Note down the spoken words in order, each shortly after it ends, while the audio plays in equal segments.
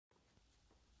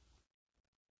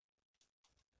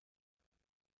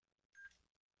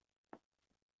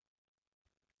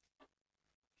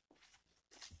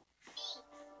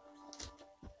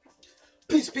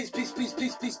Peace, peace, peace, peace,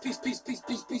 peace, peace, peace, peace, peace,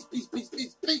 peace, peace, peace, peace,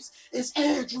 peace, peace. It's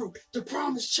Andrew, the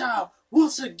promised child,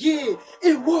 once again,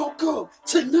 and welcome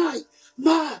tonight,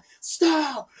 my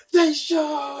salvation.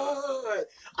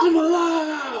 I'm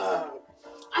alive.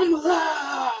 I'm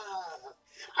alive.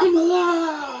 I'm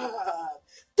alive.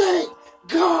 Thank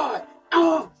God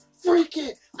I'm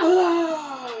freaking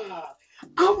alive.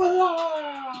 I'm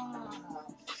alive.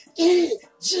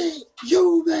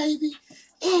 NGU, baby.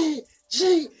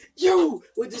 NGU.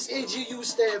 What does NGU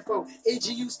stand for?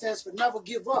 NGU stands for never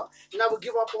give up. Never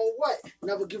give up on what?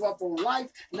 Never give up on life.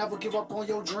 Never give up on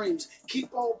your dreams.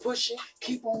 Keep on pushing.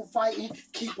 Keep on fighting.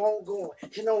 Keep on going.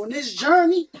 And on this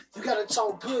journey, you got to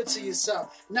talk good to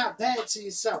yourself, not bad to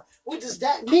yourself. What does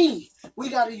that mean? We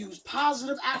got to use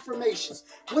positive affirmations.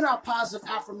 What are positive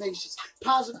affirmations?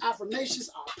 Positive affirmations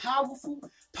are powerful,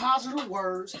 positive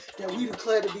words that we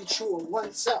declare to be true of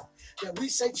oneself, that we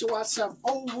say to ourselves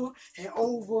over and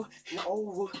over and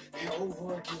over and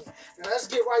over again. Now let's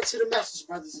get right to the message,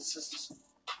 brothers and sisters.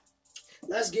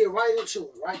 Let's get right into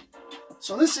it, right?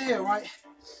 So listen here, right?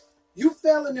 You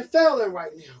failing and failing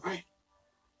right now, right?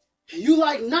 And you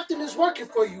like nothing is working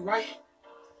for you, right?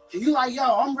 And you like, yo,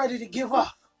 I'm ready to give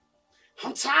up.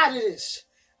 I'm tired of this.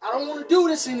 I don't want to do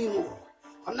this anymore.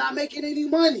 I'm not making any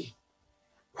money,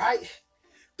 right?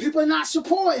 People are not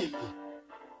supporting me,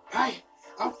 right?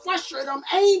 I'm frustrated. I'm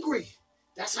angry.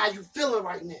 That's how you feeling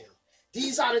right now.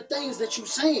 These are the things that you're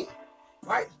saying,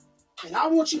 right? And I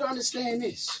want you to understand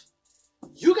this.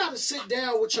 You got to sit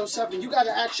down with yourself and you got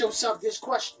to ask yourself this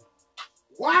question.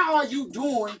 Why are you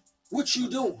doing what you're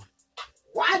doing?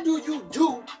 Why do you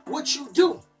do what you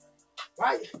do,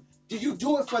 right? Do you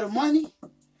do it for the money?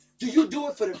 Do you do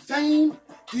it for the fame?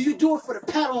 Do you do it for the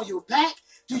pat on your back?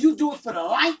 Do you do it for the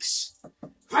likes?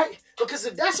 Right? Because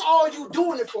if that's all you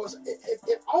doing it for,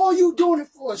 if all you doing it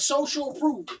for is social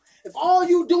approval, if all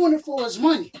you doing it for is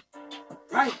money,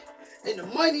 right? And the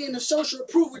money and the social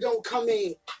approval don't come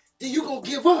in, then you gonna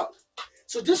give up.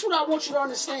 So this is what I want you to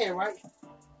understand, right?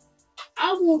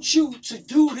 I want you to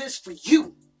do this for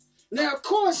you. Now, of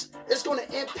course, it's going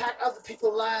to impact other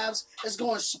people's lives. It's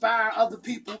going to inspire other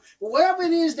people. But whatever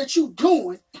it is that you're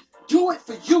doing, do it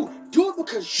for you. Do it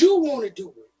because you want to do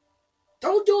it.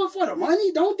 Don't do it for the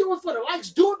money. Don't do it for the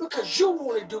likes. Do it because you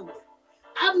want to do it.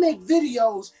 I make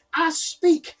videos. I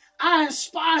speak. I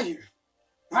inspire.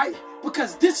 Right?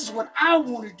 Because this is what I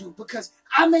want to do. Because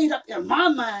I made up in my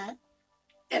mind.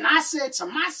 And I said to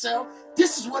myself,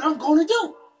 this is what I'm going to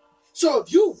do. So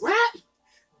if you rap,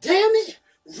 damn it,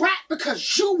 rap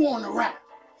because you want to rap.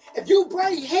 If you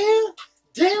braid hair,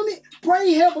 damn it,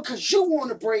 braid hair because you want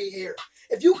to braid hair.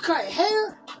 If you cut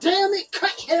hair, damn it,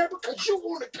 cut hair because you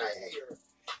want to cut hair.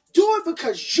 Do it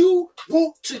because you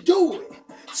want to do it.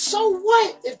 So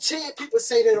what if 10 people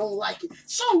say they don't like it?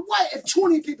 So what if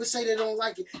 20 people say they don't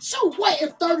like it? So what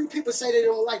if 30 people say they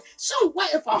don't like it? So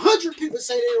what if 100 people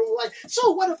say they don't like it?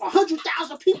 So what if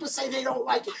 100,000 people say they don't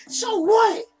like it? So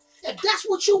what? If that's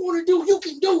what you want to do, you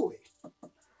can do it.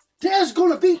 There's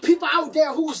going to be people out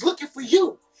there who is looking for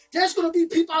you. There's going to be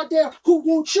people out there who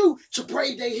want you to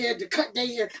braid their hair, to cut their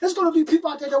hair. There's going to be people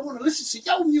out there that want to listen to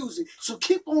your music. So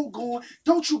keep on going.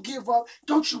 Don't you give up.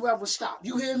 Don't you ever stop.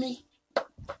 You hear me?